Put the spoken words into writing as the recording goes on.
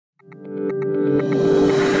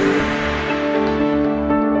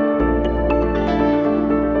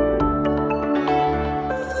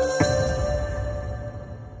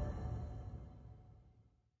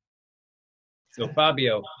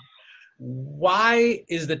Fabio, why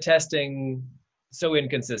is the testing so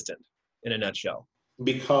inconsistent in a nutshell?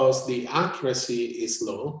 Because the accuracy is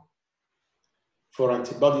low. For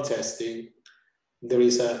antibody testing, there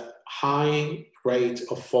is a high rate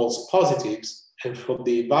of false positives, and for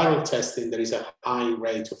the viral testing, there is a high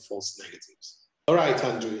rate of false negatives. All right,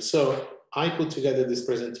 Andrew, so I put together this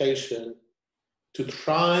presentation to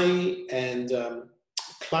try and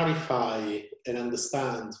clarify and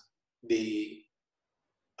understand the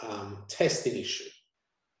testing issue.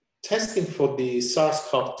 Testing for the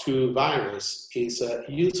SARS-CoV-2 virus is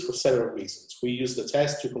used for several reasons. We use the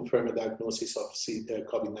test to confirm a diagnosis of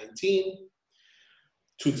COVID-19,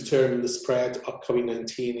 to determine the spread of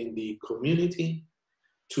COVID-19 in the community,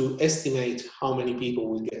 to estimate how many people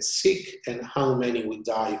will get sick and how many will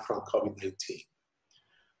die from COVID-19.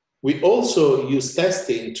 We also use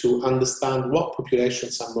testing to understand what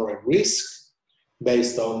populations are more at risk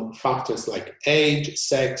based on factors like age,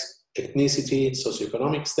 sex, ethnicity,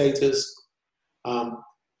 socioeconomic status.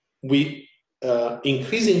 We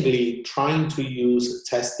increasingly trying to use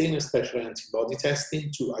testing, especially antibody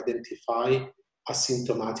testing, to identify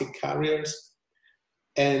asymptomatic carriers.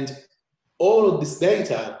 And all of this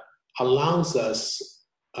data allows us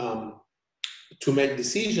to make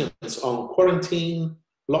decisions on quarantine,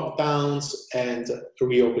 lockdowns, and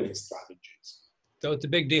reopening strategies. So it's a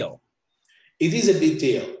big deal. It is a big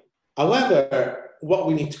deal. However, what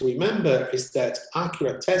we need to remember is that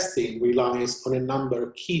accurate testing relies on a number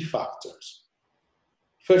of key factors.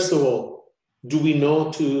 First of all, do we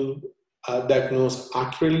know to diagnose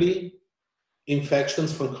accurately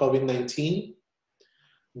infections from COVID-19?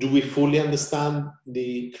 Do we fully understand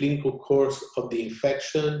the clinical course of the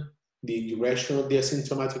infection, the duration of the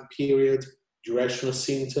asymptomatic period, duration of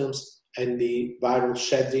symptoms, and the viral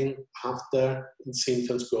shedding after the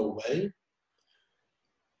symptoms go away?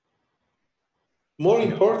 More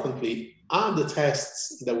importantly, are the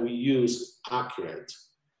tests that we use accurate?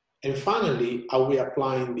 And finally, are we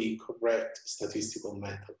applying the correct statistical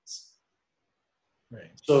methods?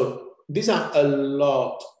 Right. So these are a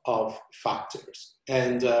lot of factors.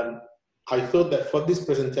 And I thought that for this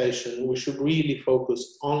presentation, we should really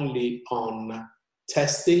focus only on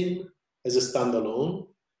testing as a standalone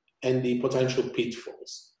and the potential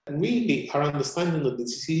pitfalls. And really, our understanding of the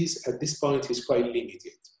disease at this point is quite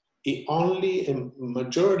limited. It only and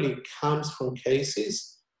majorly comes from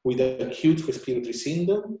cases with acute respiratory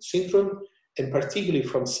syndrome, and particularly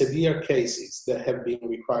from severe cases that have been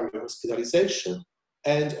requiring hospitalization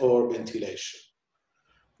and or ventilation.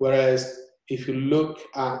 Whereas if you look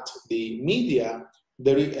at the media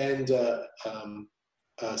and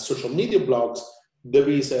social media blogs, there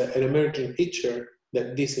is an emerging picture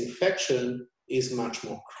that this infection is much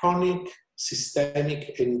more chronic,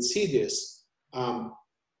 systemic, and insidious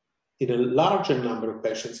in a larger number of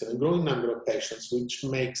patients and a growing number of patients, which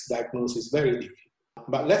makes diagnosis very difficult.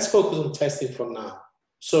 But let's focus on testing for now.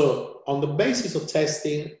 So on the basis of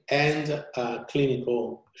testing and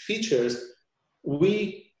clinical features,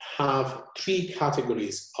 we have three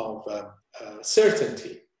categories of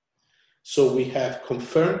certainty. So we have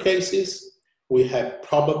confirmed cases, we have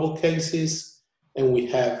probable cases, and we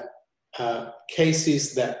have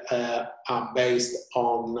cases that are based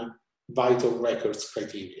on vital records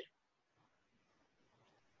criteria.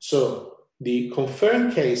 So the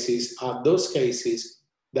confirmed cases are those cases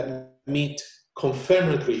that meet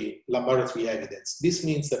confirmatory laboratory evidence. This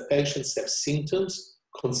means that patients have symptoms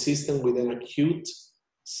consistent with an acute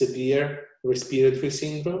severe respiratory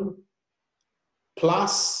syndrome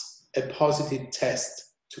plus a positive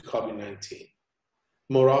test to COVID-19.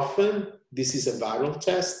 More often, this is a viral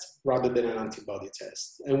test rather than an antibody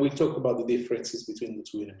test. And we'll talk about the differences between the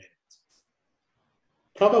two in a minute.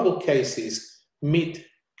 Probable cases meet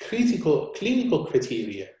critical clinical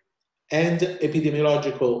criteria and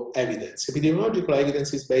epidemiological evidence. Epidemiological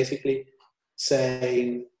evidence is basically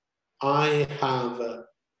saying, I have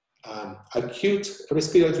acute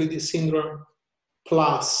respiratory syndrome,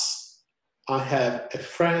 plus I have a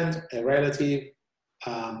friend, a relative,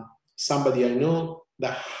 somebody I know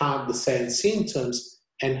that had the same symptoms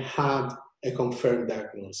and had a confirmed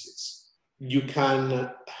diagnosis. You can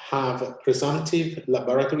have presumptive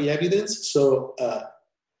laboratory evidence, so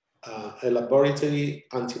a laboratory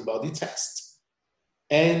antibody test,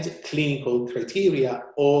 and clinical criteria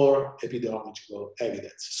or epidemiological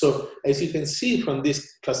evidence. So as you can see from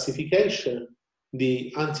this classification,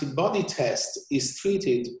 the antibody test is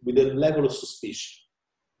treated with a level of suspicion,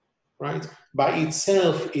 right? By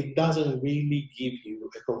itself, it doesn't really give you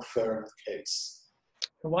a confirmed case.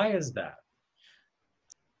 Why is that?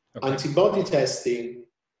 Okay. Antibody testing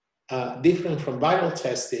different from viral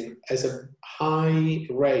testing, has a high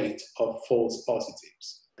rate of false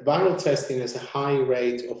positives. Viral testing has a high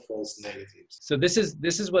rate of false negatives. So this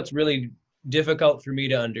is what's really difficult for me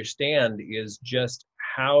to understand, is just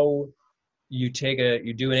how you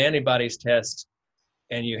do an antibodies test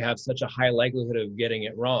and you have such a high likelihood of getting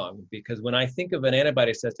it wrong. Because when I think of an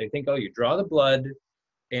antibodies test, I think, oh, you draw the blood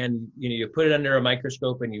and you put it under a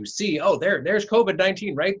microscope and you see, oh, there's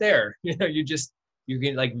COVID-19 right there. You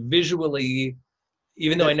can like visually,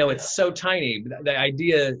 even though I know it's so tiny, the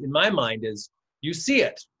idea in my mind is you see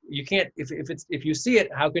it. You can't, if you see it,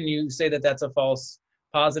 how can you say that that's a false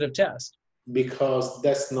positive test? Because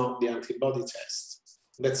that's not the antibody test.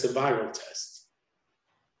 That's a viral test.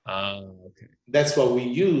 Okay. That's what we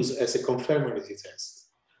use as a confirmatory test.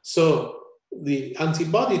 So the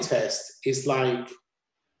antibody test is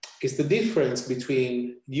the difference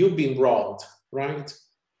between you being robbed, right?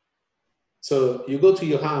 So you go to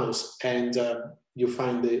your house and you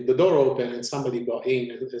find the door open and somebody got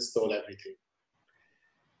in and stole everything.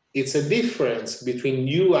 It's a difference between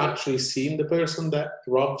you actually seeing the person that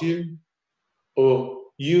robbed you, or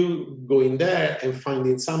you going there and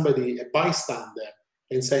finding somebody, a bystander,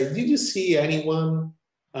 and say, did you see anyone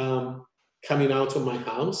coming out of my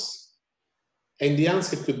house? And the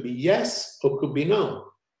answer could be yes or could be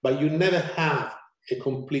no, but you never have a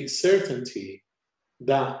complete certainty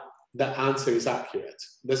that the answer is accurate.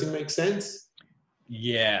 Does it make sense?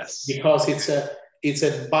 Yes. Because it's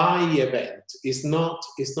a by event. It's not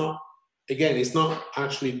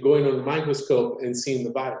actually going on the microscope and seeing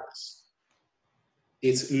the virus.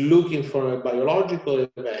 It's looking for a biological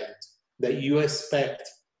event that you expect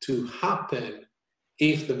to happen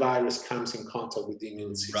if the virus comes in contact with the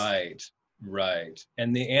immune system. Right.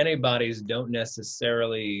 And the antibodies don't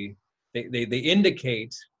necessarily, they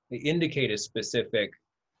indicate a specific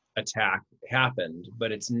attack happened,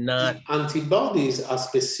 but it's not. The antibodies are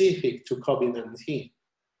specific to COVID-19,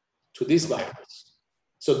 to this virus.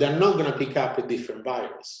 So they're not going to pick up a different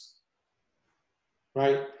virus,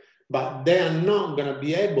 right? But they are not going to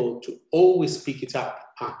be able to always pick it up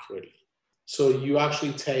accurately. So you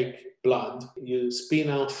actually take blood, you spin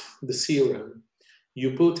off the serum,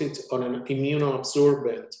 you put it on an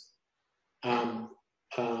immunoabsorbent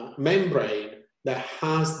membrane that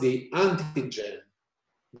has the antigen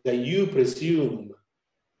that you presume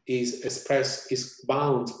is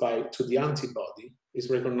bound to the antibody, is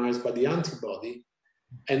recognized by the antibody,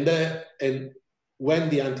 and when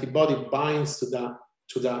the antibody binds to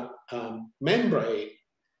that membrane,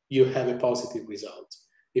 you have a positive result.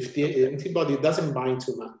 If the antibody doesn't bind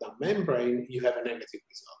to that membrane, you have a negative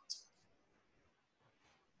result.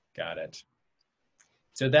 Got it.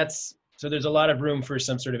 So there's a lot of room for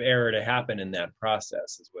some sort of error to happen in that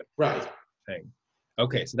process, is what right. you're saying.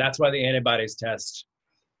 Okay, so that's why the antibodies test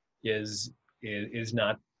is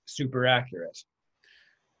not super accurate.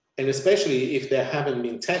 And especially if they haven't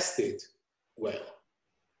been tested well,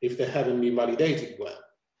 if they haven't been validated well.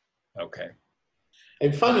 Okay.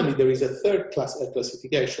 And finally, there is a third class of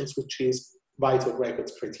classifications, which is vital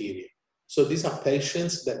records criteria. So these are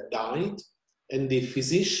patients that died, and the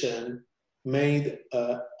physician made,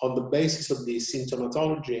 on the basis of the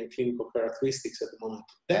symptomatology and clinical characteristics at the moment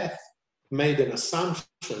of death, made an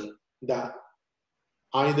assumption that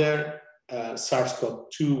either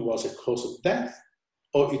SARS-CoV-2 was a cause of death,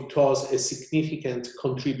 or it was a significant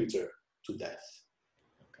contributor to death.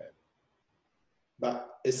 Okay. But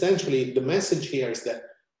essentially, the message here is that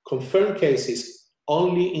confirmed cases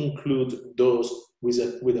only include those with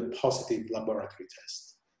a positive laboratory test.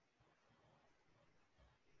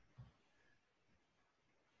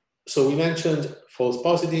 So we mentioned false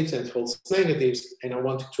positives and false negatives, and I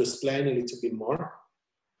wanted to explain a little bit more.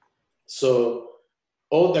 So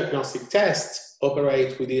all diagnostic tests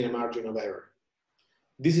operate within a margin of error.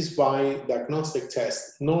 This is why diagnostic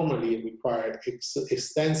tests normally require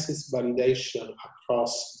extensive validation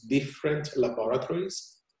across different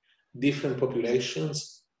laboratories, different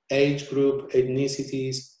populations, age group,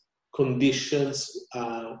 ethnicities, conditions,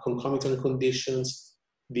 concomitant conditions,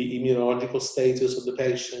 the immunological status of the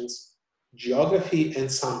patients, geography, and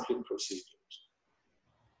sampling procedures.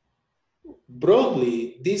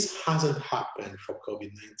 Broadly, this hasn't happened for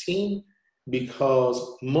COVID-19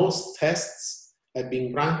 because most tests have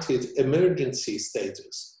been granted emergency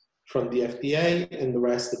status from the FDA and the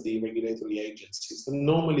rest of the regulatory agencies, and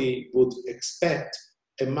normally would expect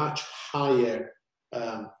a much higher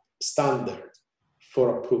standard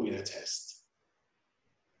for approving a test.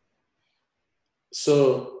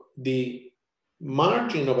 So the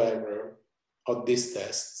margin of error of these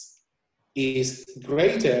tests is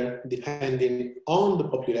greater depending on the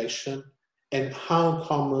population and how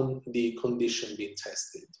common the condition being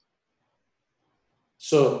tested.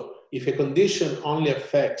 So if a condition only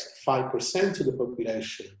affects 5% of the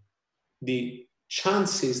population, the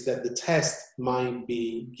chances that the test might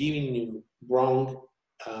be giving you wrong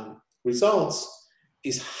results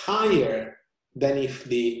is higher than if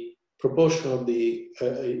the proportion of the,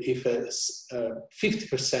 if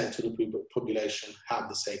 50% of the population have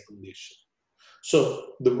the same condition.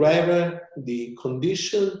 So the rarer the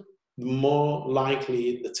condition, the more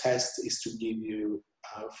likely the test is to give you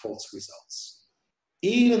false results.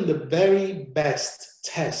 Even the very best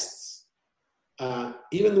tests,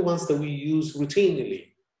 even the ones that we use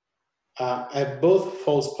routinely, have both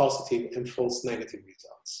false positive and false negative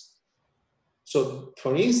results. So,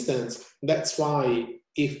 for instance, that's why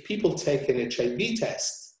if people take an HIV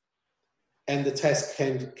test and the test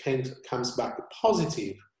comes back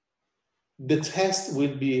positive, the test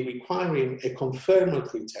will be requiring a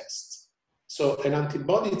confirmatory test. So an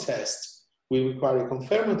antibody test will require a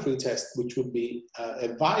confirmatory test, which would be a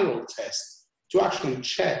viral test to actually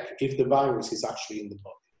check if the virus is actually in the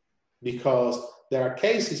body. Because there are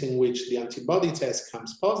cases in which the antibody test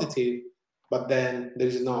comes positive, but then there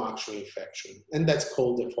is no actual infection, and that's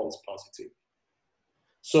called a false positive.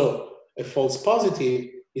 So a false positive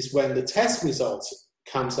is when the test results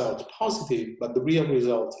comes out positive, but the real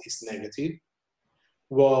result is negative,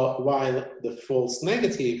 while the false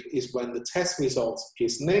negative is when the test result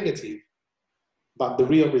is negative, but the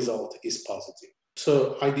real result is positive.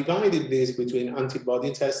 So I divided this between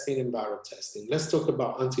antibody testing and viral testing. Let's talk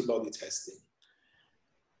about antibody testing.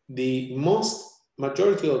 The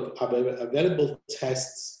majority of available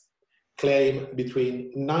tests claim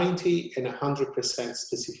between 90 and 100%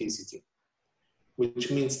 specificity,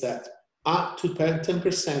 which means that up to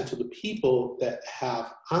 10% of the people that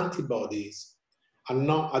have antibodies are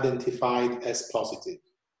not identified as positive.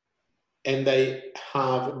 And they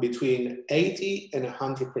have between 80 and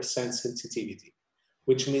 100% sensitivity,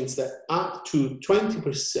 which means that up to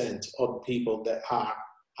 20% of people that are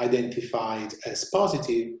identified as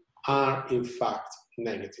positive are in fact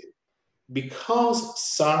negative. Because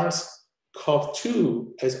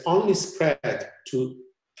SARS-CoV-2 has only spread to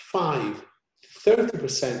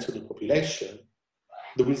 30% of the population,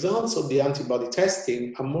 the results of the antibody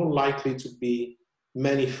testing are more likely to be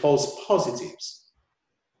many false positives,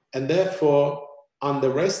 and therefore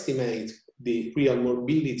underestimate the real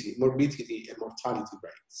morbidity and mortality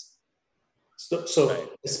rates. So right.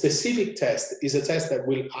 A specific test is a test that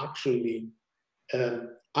will actually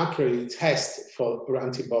accurately test for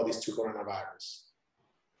antibodies to coronavirus.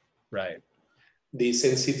 Right. The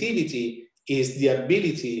sensitivity is the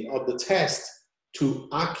ability of the test to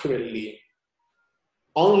accurately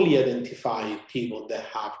only identify people that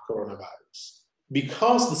have coronavirus.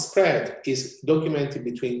 Because the spread is documented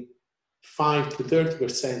between 5 to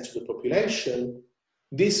 30% of the population,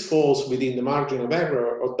 this falls within the margin of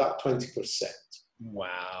error of that 20%.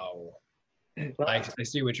 Wow. Right. I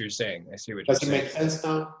see what you're saying. Does it make sense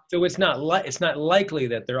now? So it's not likely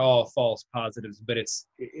that they're all false positives, but it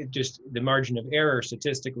just the margin of error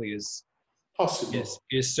statistically is possible.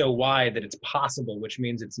 Is so wide that it's possible, which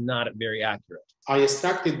means it's not very accurate. I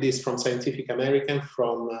extracted this from Scientific American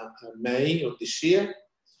from May of this year.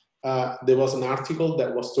 There was an article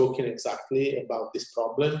that was talking exactly about this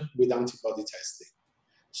problem with antibody testing.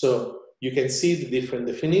 So you can see the different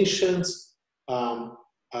definitions.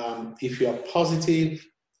 If you are positive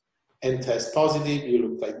and test positive, you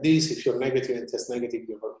look like this. If you're negative and test negative,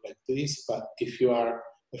 you look like this. But if you are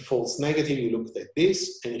a false negative, you look like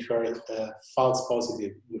this. And if you're a false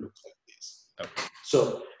positive, you look like this. Okay.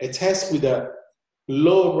 So a test with a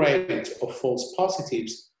low rate of false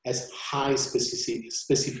positives has high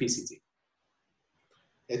specificity.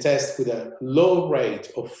 A test with a low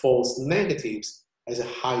rate of false negatives has a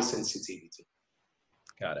high sensitivity.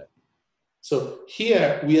 Got it. So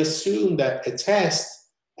here we assume that a test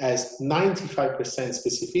has 95%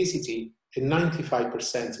 specificity and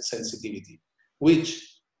 95% sensitivity,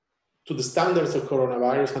 which to the standards of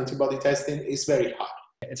coronavirus antibody testing is very high.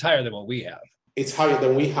 It's higher than what we have. It's higher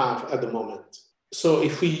than we have at the moment. So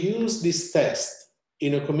if we use this test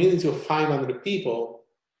in a community of 500 people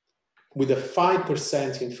with a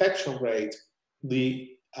 5% infection rate,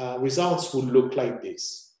 the results would look like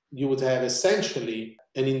this. You would have essentially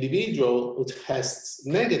an individual who tests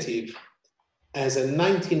negative as a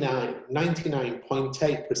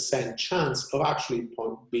 99.8% chance of actually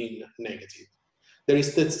being negative. There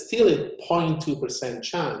is still a 0.2%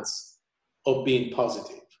 chance of being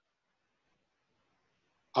positive.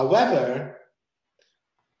 However,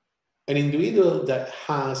 an individual that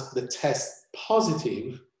has the test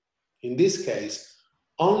positive, in this case,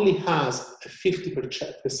 only has a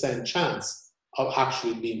 50% chance of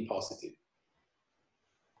actually being positive.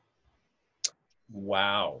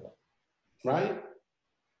 Wow. Right?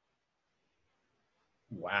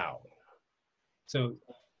 Wow. So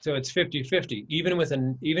it's 50-50, even with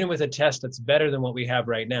a test that's better than what we have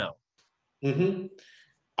right now. Mm-hmm.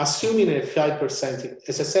 Assuming a 5%,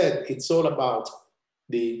 as I said, it's all about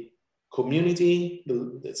the community,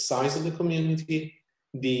 the size of the community,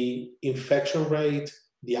 the infection rate,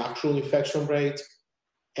 the actual infection rate,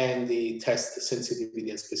 and the test sensitivity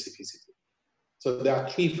and specificity. So there are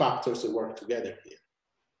three factors that work together here.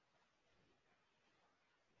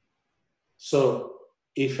 So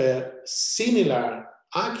if a similar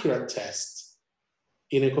accurate test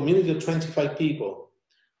in a community of 25 people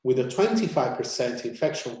with a 25%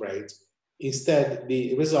 infection rate, instead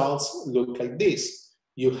the results look like this.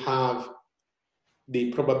 You have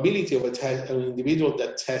the probability of an individual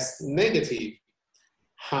that tests negative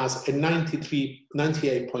has a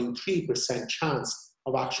 98.3% chance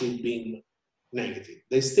of actually being negative.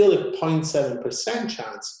 There's still a 0.7%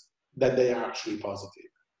 chance that they are actually positive.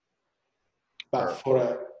 But for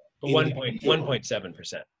a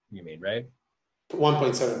 1.7%, you mean, right?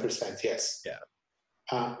 1.7%, yes. Yeah.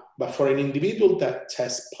 But for an individual that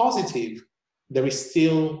tests positive, there is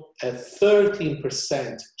still a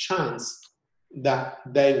 13% chance that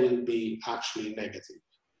they will be actually negative.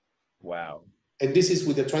 Wow. And this is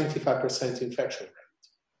with a 25% infection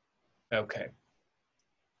rate. Okay.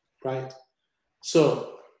 Right?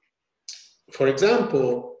 So, for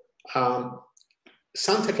example,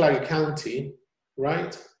 Santa Clara County,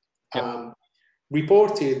 right, Yep.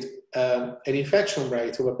 reported an infection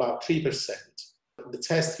rate of about 3%. The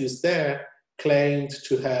test used there claimed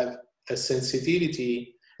to have a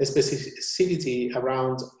sensitivity, a specificity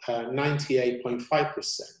around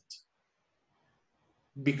 98.5%.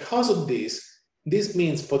 Because of this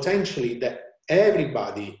means potentially that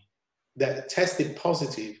everybody that tested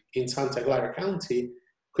positive in Santa Clara County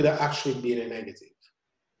could have actually been a negative.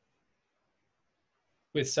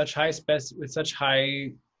 With such high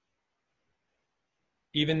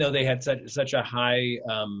even though they had such a high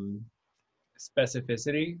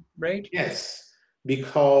specificity rate? Yes,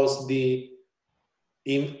 because the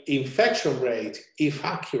infection rate, if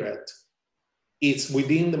accurate, it's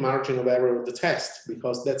within the margin of error of the test,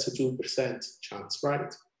 because that's a 2% chance,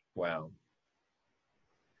 right? Wow.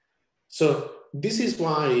 So this is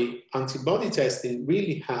why antibody testing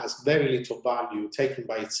really has very little value taken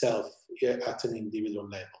by itself at an individual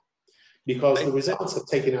level, because the results are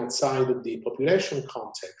taken outside of the population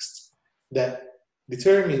context that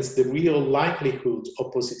determines the real likelihood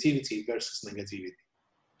of positivity versus negativity.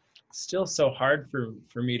 It's still so hard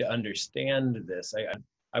for me to understand this.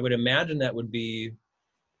 I would imagine that would be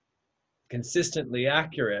consistently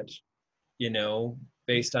accurate,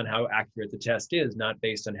 based on how accurate the test is, not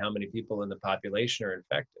based on how many people in the population are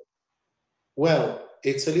infected. Well,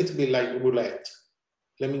 it's a little bit like roulette.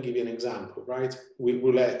 Let me give you an example, right? With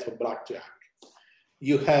roulette or blackjack,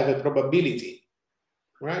 you have a probability,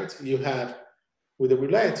 right? With the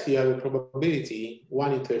roulette, you have a probability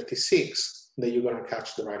 1 in 36 that you're going to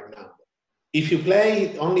catch the right number. If you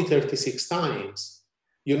play only 36 times,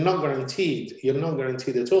 you're not guaranteed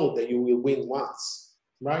at all that you will win once,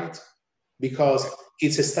 right? Because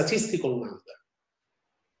it's a statistical number.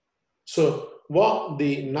 So what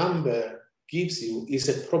the number gives you is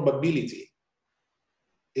a probability.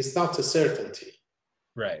 It's not a certainty.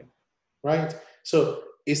 Right. Right? So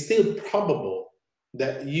it's still probable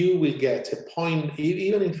that you will get a point,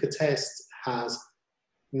 even if a test has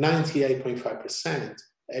 98.5%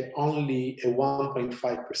 and only a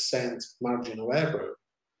 1.5% margin of error.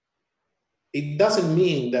 It doesn't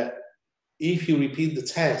mean that if you repeat the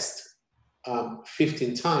test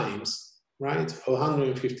 15 times, right, or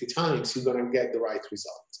 150 times, you're going to get the right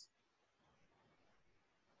result.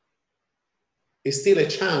 It's still a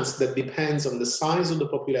chance that depends on the size of the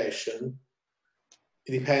population.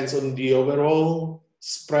 It depends on the overall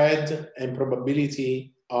spread and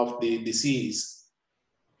probability of the disease,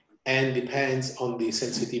 and depends on the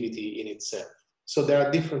sensitivity in itself. So there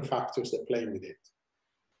are different factors that play with it.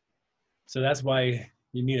 So that's why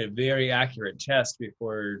you need a very accurate test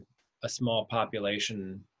before a small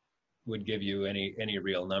population would give you any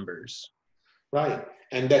real numbers. Right.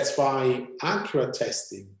 And that's why accurate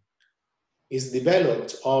testing is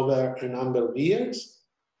developed over a number of years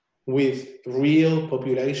with real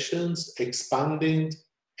populations expanding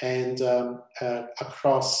and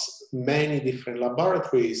across many different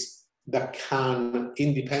laboratories that can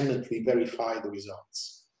independently verify the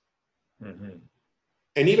results. Mm-hmm.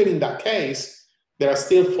 And even in that case, there are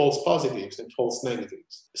still false positives and false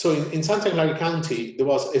negatives. So in Santa Clara County, there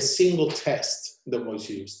was a single test that was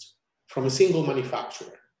used from a single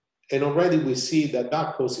manufacturer. And already we see that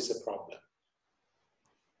that causes a problem.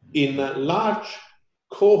 In large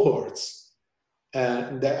cohorts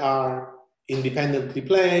that are independently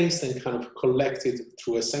placed and kind of collected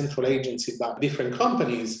through a central agency by different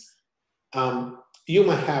companies, you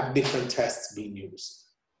might have different tests being used.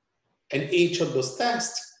 And each of those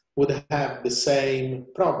tests would have the same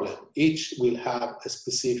problem. Each will have a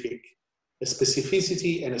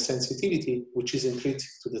specificity and a sensitivity which is intrinsic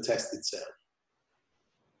to the test itself.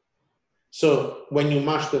 So when you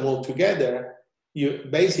mash them all together, you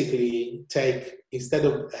basically take, instead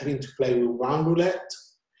of having to play with one roulette,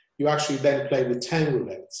 you actually then play with 10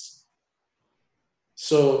 roulettes.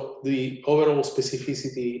 So the overall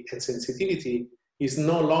specificity and sensitivity is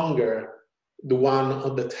no longer the one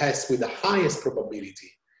of the tests with the highest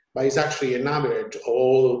probability, but it's actually an average of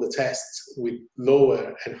all of the tests with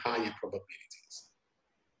lower and higher probabilities.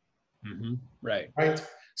 Mm-hmm. Right. Right?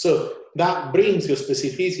 So that brings your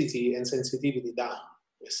specificity and sensitivity down,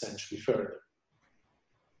 essentially, further.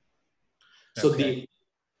 So the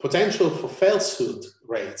potential for falsehood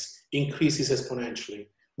rates increases exponentially.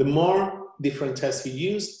 The more different tests you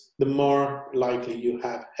use, the more likely you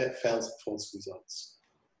have false results.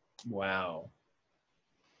 Wow.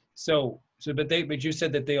 But you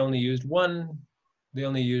said that they only used one. They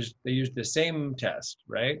used the same test,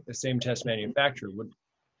 right? The same test manufacturer. So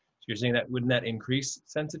you're saying that wouldn't that increase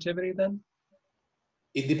sensitivity then?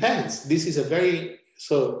 It depends.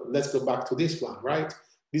 So let's go back to this one, right?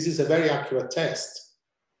 This is a very accurate test.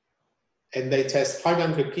 And they test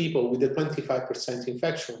 500 people with a 25%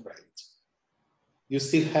 infection rate. You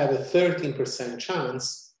still have a 13%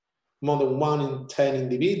 chance, more than 1 in 10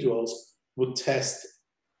 individuals would test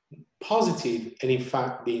positive and in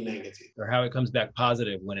fact be negative. Or how it comes back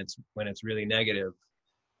positive when it's really negative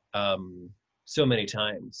so many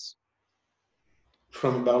times.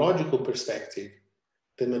 From a biological perspective,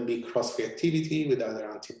 there may be cross-reactivity with other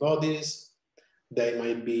antibodies. There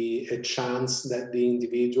might be a chance that the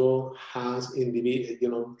individual has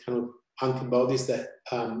kind of antibodies that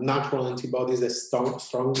natural antibodies that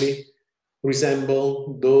strongly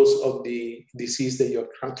resemble those of the disease that you're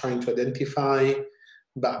trying to identify,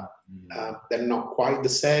 but they're not quite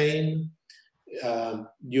the same.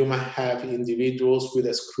 You might have individuals with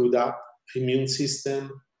a screwed up immune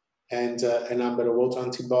system and a number of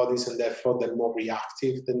autoantibodies, and therefore they're more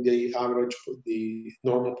reactive than the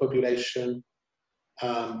normal population.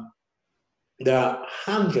 There are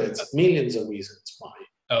hundreds, millions of reasons why.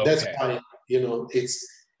 Okay. That's why,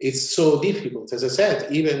 it's so difficult. As I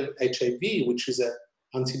said, even HIV, which is an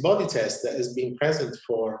antibody test that has been present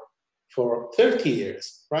for 30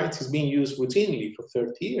 years, right? It's been used routinely for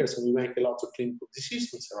 30 years, and we make a lot of clinical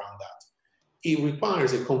decisions around that. It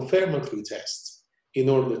requires a confirmatory test in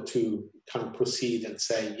order to kind of proceed and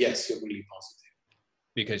say, yes, you're really positive.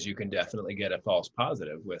 Because you can definitely get a false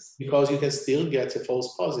positive with... Because you can still get a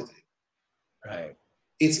false positive. Right.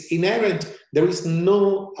 It's inherent. There is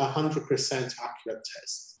no 100% accurate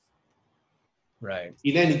test. Right.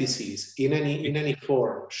 In any disease, in any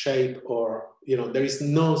form, shape, or, there is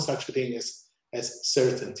no such thing as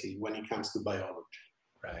certainty when it comes to biology.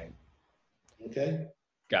 Right. Okay?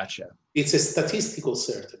 Gotcha. It's a statistical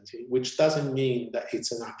certainty, which doesn't mean that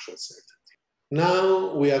it's an actual certainty.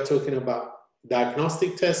 Now we are talking about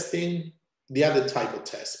diagnostic testing, the other type of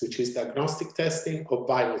test, which is diagnostic testing or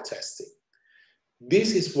viral testing.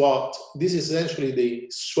 This is essentially the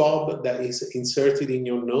swab that is inserted in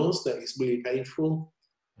your nose that is really painful.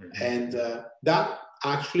 Mm-hmm. And that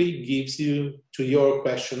actually gives you, to your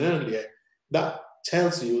question earlier, that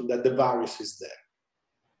tells you that the virus is there.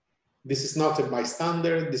 This is not a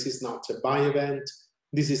bystander, this is not a by-event,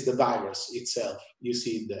 this is the virus itself. You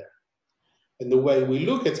see it there. And the way we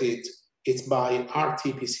look at it, it's by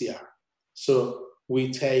RT-PCR. So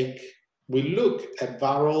we look at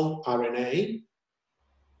viral RNA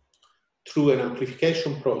through an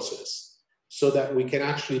amplification process so that we can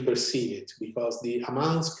actually perceive it, because the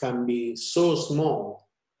amounts can be so small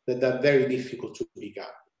that they're very difficult to pick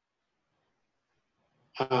up.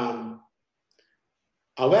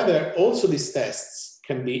 However, also these tests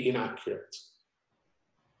can be inaccurate.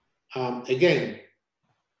 Again,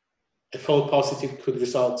 a false positive could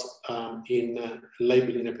result in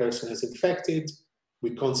labeling a person as infected,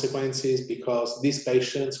 with consequences, because these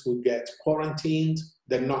patients would get quarantined.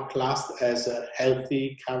 They're not classed as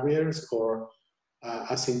healthy carriers or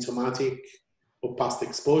asymptomatic or past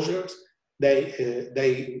exposures.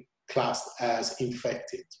 They classed as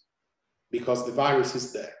infected because the virus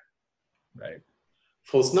is there. Right.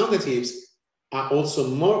 False negatives are also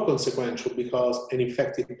more consequential because an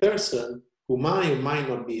infected person who might or might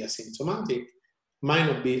not be asymptomatic might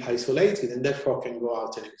not be isolated and therefore can go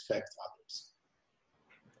out and infect others.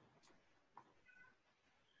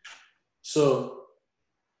 So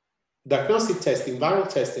diagnostic testing, viral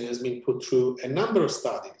testing, has been put through a number of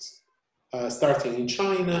studies, starting in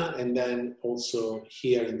China and then also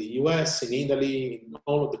here in the US, in Italy, in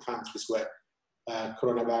all of the countries where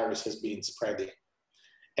coronavirus has been spreading.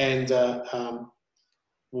 And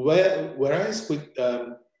whereas with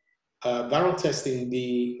viral testing,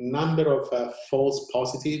 the number of false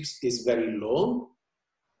positives is very low.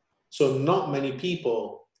 So not many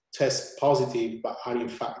people test positive but are in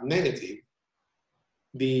fact negative.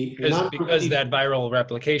 Because that viral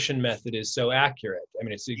replication method is so accurate. I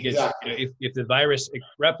mean, exactly. If the virus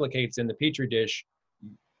replicates in the petri dish,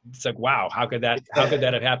 it's like, wow, how could that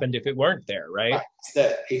have happened if it weren't there, right? It's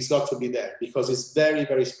there. It's got to be there because it's very,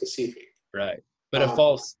 very specific. Right. But a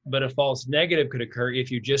false negative could occur if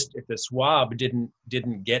the swab didn't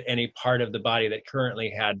get any part of the body that currently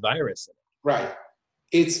had virus in it. Right.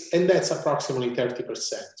 And that's approximately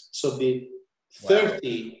 30%. So the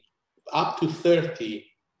 30, up to 30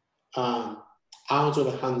 out of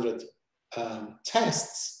 100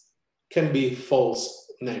 tests can be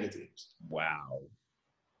false negatives. Wow.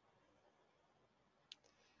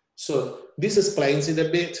 So this explains it a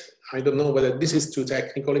bit. I don't know whether this is too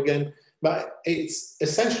technical again, but it's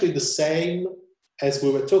essentially the same as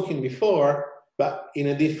we were talking before, but in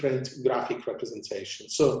a different graphic representation.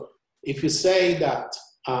 So if you say that,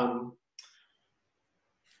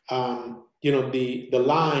 the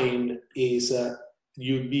line is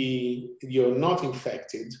you're not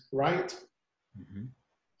infected, right?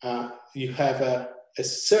 Mm-hmm. You have a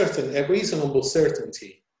reasonable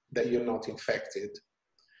certainty that you're not infected.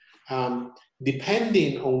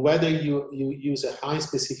 Depending on whether you use a high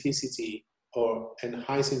specificity or a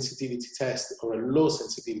high sensitivity test or a low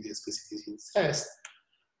sensitivity and specificity test,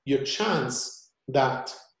 your chance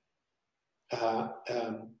that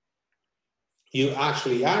you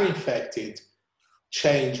actually are infected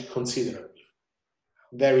change considerably,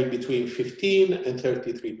 vary between 15 and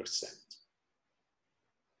 33%.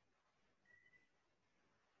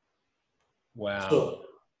 Wow. So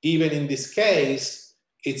even in this case,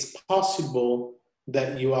 it's possible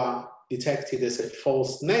that you are detected as a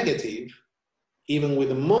false negative, even with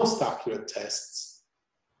the most accurate tests,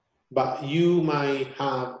 but you might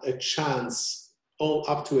have a chance,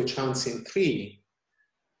 up to a chance in 3,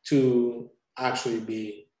 to actually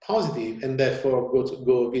be positive and therefore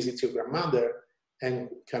go visit your grandmother and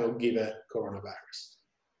kind of give a coronavirus.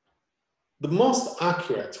 The most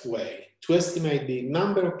accurate way to estimate the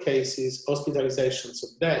number of cases, hospitalizations, or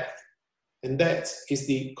death, and that is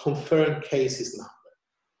the confirmed cases number,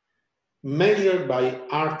 measured by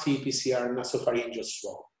RT-PCR nasopharyngeal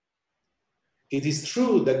swab. It is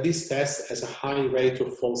true that this test has a high rate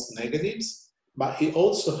of false negatives, but it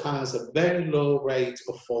also has a very low rate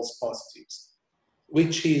of false positives,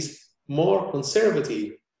 which is more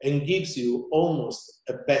conservative and gives you almost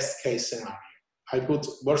a best case scenario. I put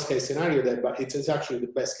worst case scenario there, but it is actually the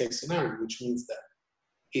best case scenario, which means that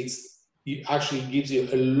it actually gives you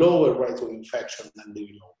a lower rate of infection than the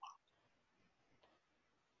low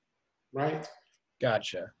one. Right?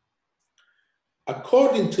 Gotcha.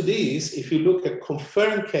 According to this, if you look at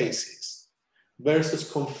confirmed cases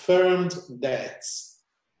versus confirmed deaths,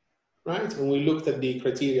 right? And we looked at the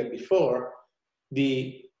criteria before,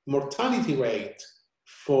 the mortality rate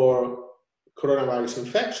for coronavirus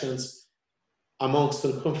infections amongst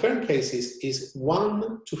the confirmed cases is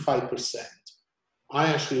 1 to 5%. I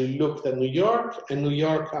actually looked at New York, and New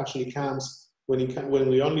York actually comes, when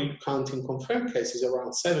we only count in confirmed cases,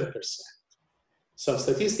 around 7%. Some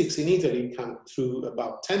statistics in Italy come to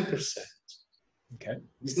about 10%. Okay.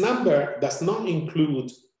 This number does not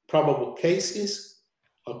include probable cases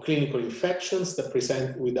or clinical infections that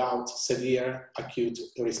present without severe acute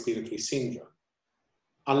respiratory syndrome,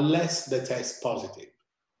 unless they test positive.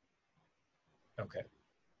 Okay.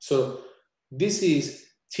 So this is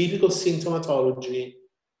typical symptomatology,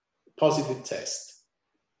 positive test.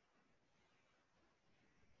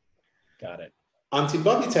 Got it.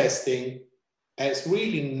 Antibody testing has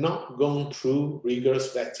really not gone through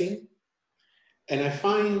rigorous vetting, and I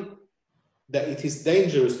find that it is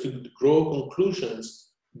dangerous to draw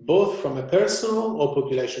conclusions both from a personal or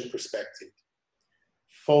population perspective.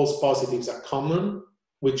 False positives are common,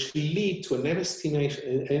 which lead to an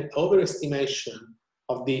overestimation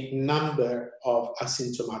of the number of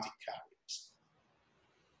asymptomatic carriers,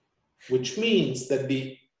 which means that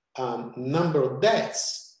the number of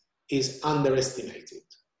deaths is underestimated.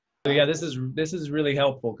 So yeah, this is really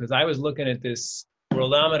helpful because I was looking at this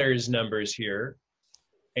worldometers numbers here,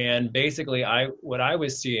 and basically what I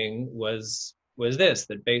was seeing was this,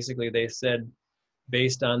 that basically they said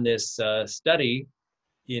based on this study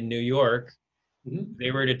in New York, Mhm.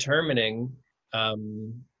 they were determining,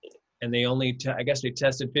 and they only I guess they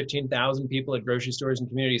tested 15,000 people at grocery stores and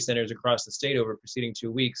community centers across the state over preceding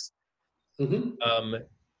 2 weeks, Mhm.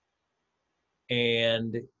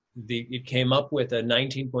 and it came up with a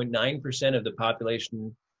 19.9% of the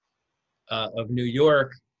population of New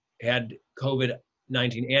York had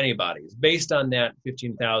COVID-19 antibodies based on that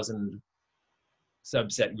 15,000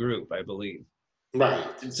 subset group, I believe. Right.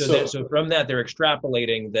 And so from that, they're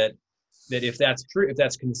extrapolating that if that's true, if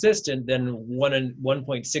that's consistent, then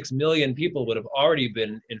 1.6 million people would have already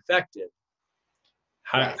been infected.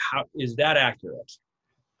 Right. How is that accurate?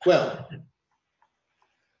 Well,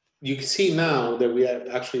 you can see now that we have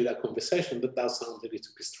actually that conversation, that does sound a little bit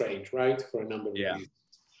strange, right? For a number of Yeah. reasons.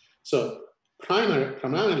 So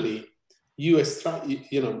primarily, we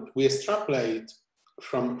extrapolate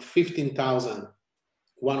from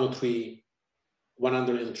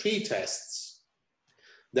 15,103 tests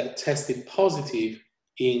that tested positive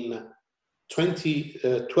in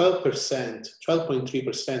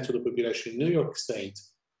 12.3% of the population in New York State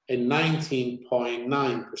and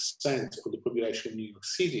 19.9% of the population in New York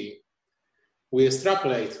City. We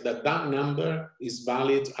extrapolate that that number is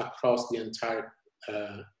valid across the entire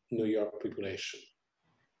New York population.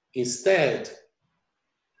 Instead,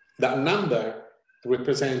 that number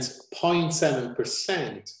represents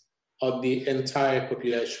 0.7% of the entire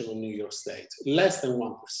population of New York State, less than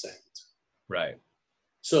 1%. Right.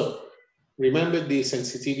 So remember the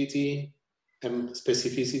sensitivity and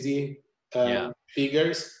specificity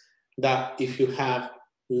figures, that if you have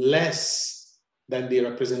less than the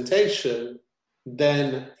representation,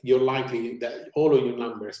 then you're likely that all of your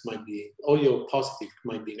numbers might be, all your positive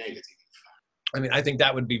might be negative. I mean, I think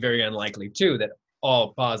that would be very unlikely too, that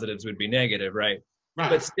all positives would be negative, right? Right.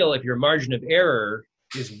 But still, if your margin of error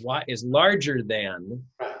is larger than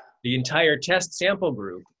Right. the entire test sample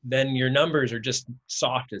group, then your numbers are just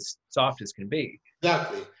soft as can be.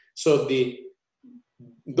 Exactly. So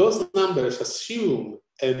those numbers assume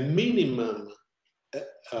a minimum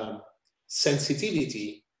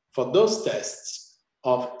sensitivity for those tests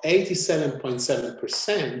of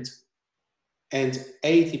 87.7% and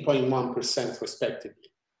 80.1% respectively.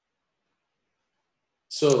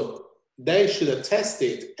 So they should have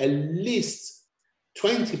tested at least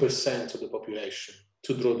 20% of the population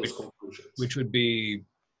to draw those conclusions. Which would be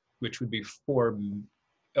 4.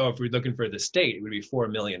 Oh, if we're looking for the state, it would be 4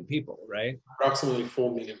 million people, right? Approximately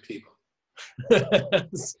 4 million people.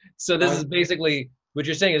 So this is basically what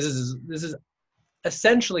you're saying is this is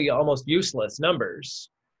essentially almost useless numbers.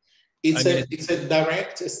 It's a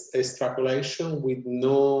direct extrapolation with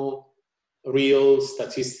no real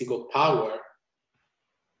statistical power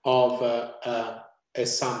of a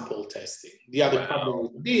sample testing. The other problem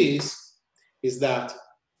with this is that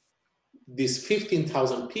these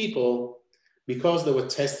 15,000 people, because they were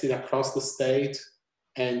tested across the state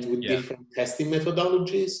and with different testing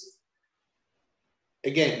methodologies,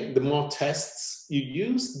 again, the more tests you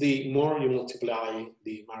use, the more you multiply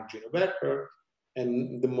the margin of error,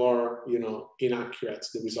 and the more inaccurate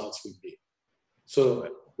the results will be. So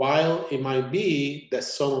while it might be that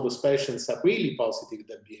some of those patients are really positive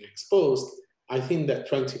that being exposed, I think that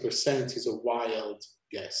 20% is a wild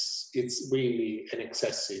guess. It's really an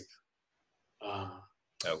excessive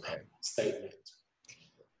statement.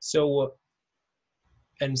 So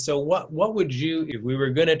what would you, if we were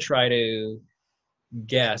going to try to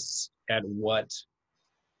guess at what,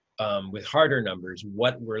 with harder numbers,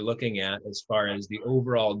 what we're looking at as far as the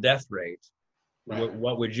overall death rate,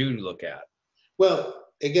 what would you look at? Well,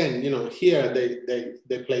 again, here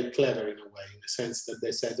they played clever in a way, in the sense that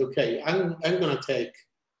they said, okay, I'm going to take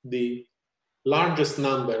the largest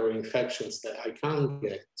number of infections that I can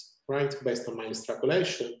get, right, based on my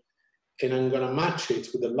extrapolation, and I'm going to match it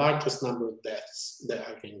with the largest number of deaths that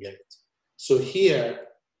I can get. So here,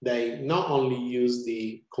 they not only use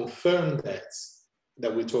the confirmed deaths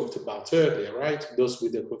that we talked about earlier, right, those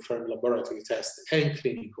with the confirmed laboratory test and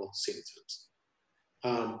clinical symptoms,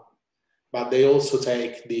 but they also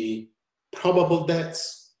take the probable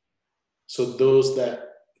deaths, so those that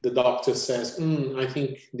the doctor says, I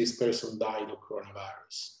think this person died of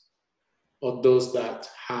coronavirus, or those that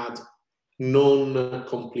had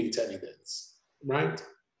non-complete evidence, right?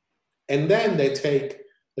 And then they take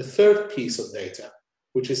the third piece of data,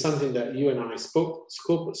 which is something that you and I spoke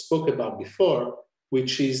about before,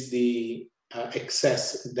 which is the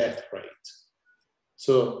excess death rate.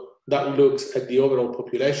 So that looks at the overall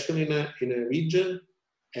population in a region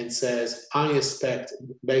and says, I expect,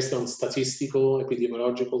 based on statistical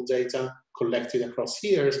epidemiological data collected across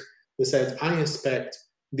years, they said, I expect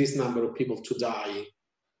this number of people to die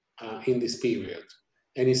in this period.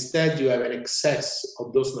 And instead you have an excess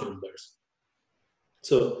of those numbers.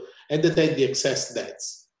 So, and they take the excess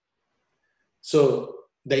deaths. So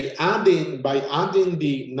they by adding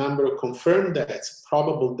the number of confirmed deaths,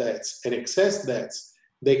 probable deaths, and excess deaths,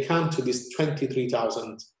 they come to this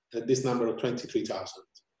 23,000, this number of 23,000.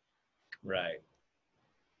 Right.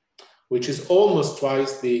 Which is almost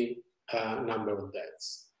twice the number of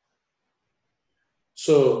deaths.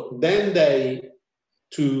 So then they,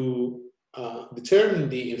 to determine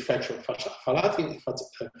the infection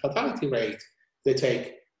fatality rate, they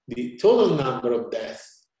take the total number of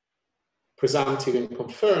deaths, presumptive and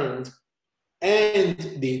confirmed, and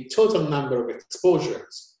the total number of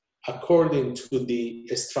exposures according to the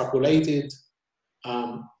extrapolated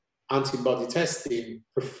antibody testing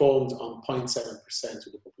performed on 0.7%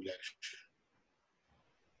 of the population.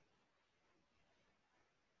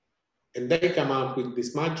 And they come up with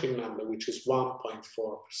this magic number, which is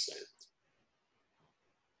 1.4%.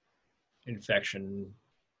 Infection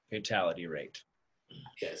fatality rate.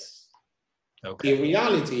 Yes. Okay. In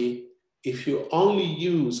reality, if you only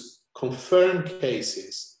use confirmed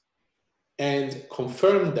cases and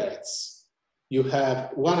confirmed deaths, you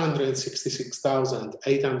have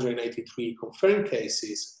 166,883 confirmed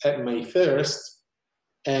cases at May 1st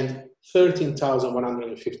and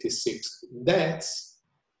 13,156 deaths.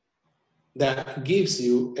 That gives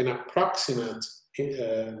you an approximate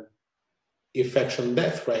infection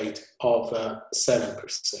death rate of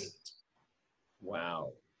 7%.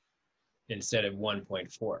 Wow. Instead of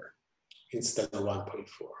 1.4. Instead of 1.4.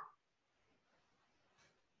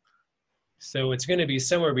 So it's going to be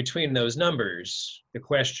somewhere between those numbers. The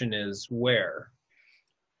question is where?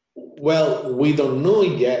 Well, we don't know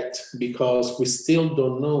yet because we still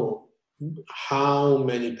don't know how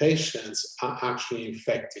many patients are actually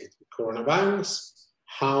infected with coronavirus,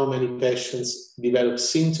 how many patients develop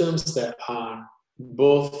symptoms that are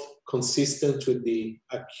both consistent with the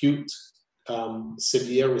acute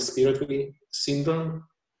severe respiratory syndrome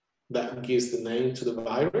that gives the name to the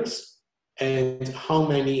virus, and how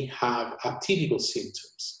many have atypical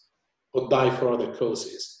symptoms or die for other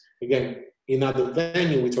causes. Again, in other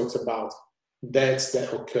venue, we talked about deaths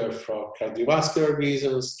that occur for cardiovascular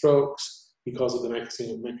reasons, strokes, because of the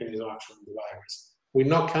mechanism of action of the virus. We're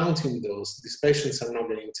not counting those. These patients are not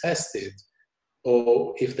getting tested,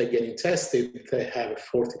 or if they're getting tested, they have a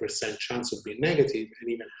 40% chance of being negative, and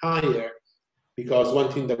even higher, because one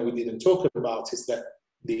thing that we didn't talk about is that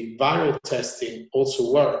the viral testing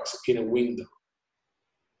also works in a window.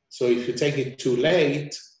 So if you take it too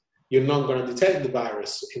late, you're not going to detect the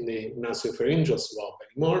virus in the nasopharyngeal swab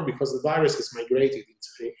anymore because the virus is migrated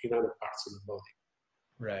in other parts of the body.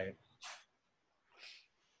 Right.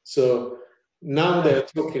 So now they're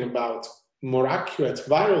talking about more accurate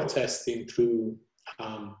viral testing through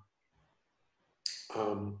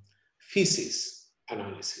feces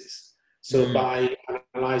analysis. So by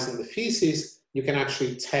analyzing the feces, you can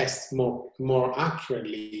actually test more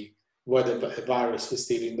accurately whether a virus is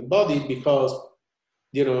still in the body, because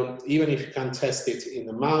even if you can test it in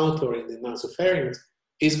the mouth or in the nasopharynx,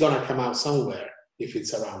 it's going to come out somewhere if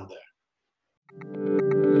it's around there.